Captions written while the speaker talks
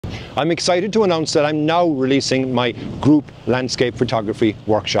I'm excited to announce that I'm now releasing my group landscape photography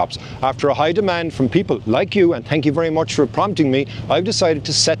workshops. After a high demand from people like you, and thank you very much for prompting me, I've decided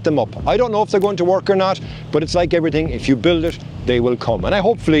to set them up. I don't know if they're going to work or not, but it's like everything, if you build it, they will come. And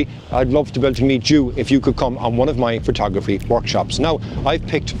I'd love to be able to meet you if you could come on one of my photography workshops. Now, I've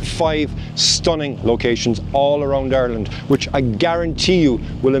picked 5 stunning locations all around Ireland, which I guarantee you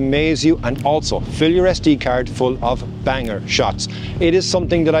will amaze you and also fill your SD card full of banger shots. It is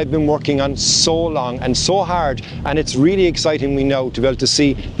something that I've been working on so long and so hard, and it's really exciting me now to be able to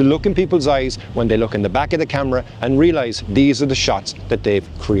see the look in people's eyes when they look in the back of the camera and realize these are the shots that they've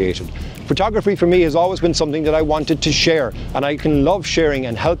created. Photography for me has always been something that I wanted to share, and I can love sharing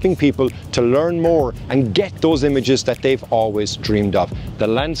and helping people to learn more and get those images that they've always dreamed of. The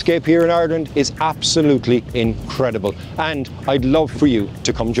landscape here in Ireland is absolutely incredible, and I'd love for you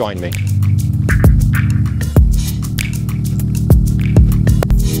to come join me.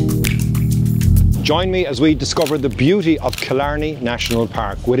 Join me as we discover the beauty of Killarney National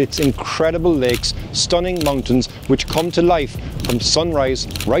Park with its incredible lakes, stunning mountains which come to life from sunrise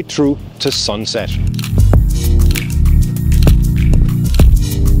right through to sunset.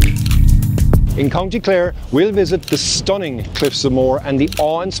 In County Clare, we'll visit the stunning Cliffs of Moher and the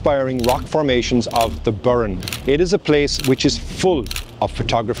awe-inspiring rock formations of the Burren. It is a place which is full of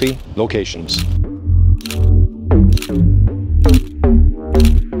photography locations.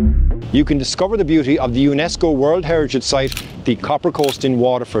 You can discover the beauty of the UNESCO World Heritage Site, the Copper Coast in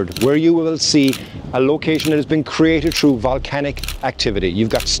Waterford, where you will see a location that has been created through volcanic activity. You've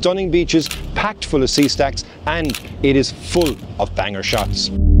got stunning beaches packed full of sea stacks, and it is full of banger shots.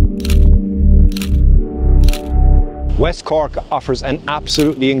 West Cork offers an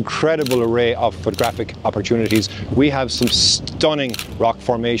absolutely incredible array of photographic opportunities. We have some stunning rock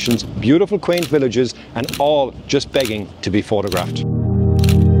formations, beautiful quaint villages, and all just begging to be photographed.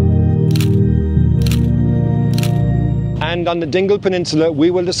 And on the Dingle Peninsula,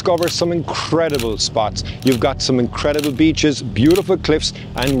 we will discover some incredible spots. You've got some incredible beaches, beautiful cliffs,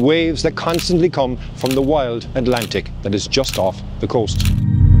 and waves that constantly come from the wild Atlantic that is just off the coast.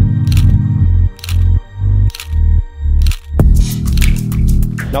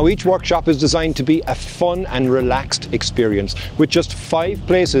 Now, each workshop is designed to be a fun and relaxed experience with just 5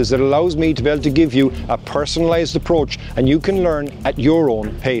 places that allows me to be able to give you a personalized approach, and you can learn at your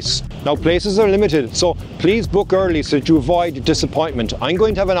own pace. Now, places are limited, so please book early so that you avoid disappointment. I'm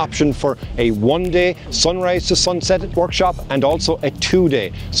going to have an option for a 1-day sunrise to sunset workshop and also a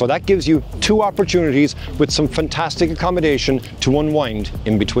 2-day. So that gives you 2 opportunities with some fantastic accommodation to unwind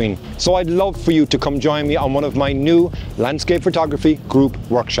in between. So I'd love for you to come join me on one of my new landscape photography group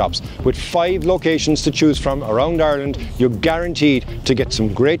workshops. With 5 locations to choose from around Ireland, you're guaranteed to get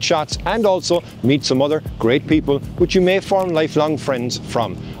some great shots and also meet some other great people which you may form lifelong friends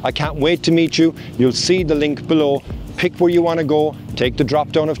from. I can't wait to meet you. You'll see the link below. Pick where you want to go, take the drop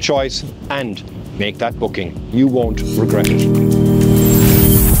down of choice and make that booking. You won't regret it.